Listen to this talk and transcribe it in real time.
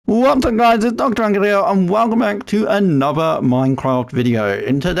What's up guys, it's Dr. Angle here and welcome back to another Minecraft video.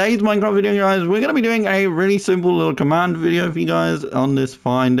 In today's Minecraft video guys, we're going to be doing a really simple little command video for you guys on this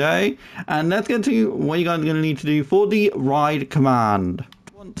fine day. And let's get to what you guys are going to need to do for the ride command.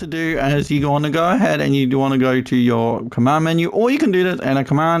 What to do is you want to go ahead and you want to go to your command menu, or you can do this in a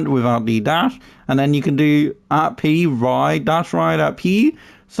command without the dash, and then you can do @p ride ride @p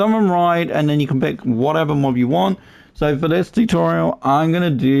summon ride, and then you can pick whatever mob you want. So for this tutorial, I'm going to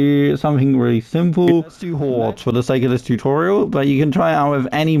do something really simple. Let's do hordes for the sake of this tutorial, but you can try it out with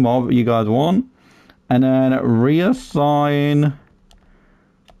any mob you guys want. And then reassign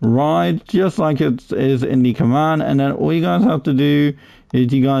ride just like it is in the command. And then all you guys have to do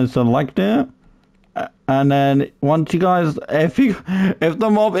is you guys select it. And then once you guys, if the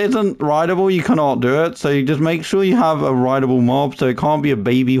mob isn't rideable, you cannot do it. So you just make sure you have a rideable mob. So it can't be a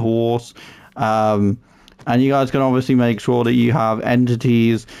baby horse. And you guys can obviously make sure that you have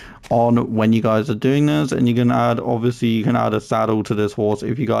entities on when you guys are doing this, and you can add, obviously you can add a saddle to this horse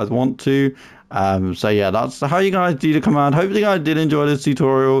if you guys want to. So yeah, that's how you guys do the command. Hopefully you guys did enjoy this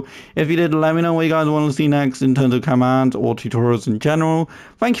tutorial. If you did, let me know what you guys want to see next in terms of commands or tutorials in general.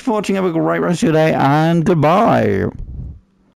 Thank you for watching, have a great rest of your day, and goodbye.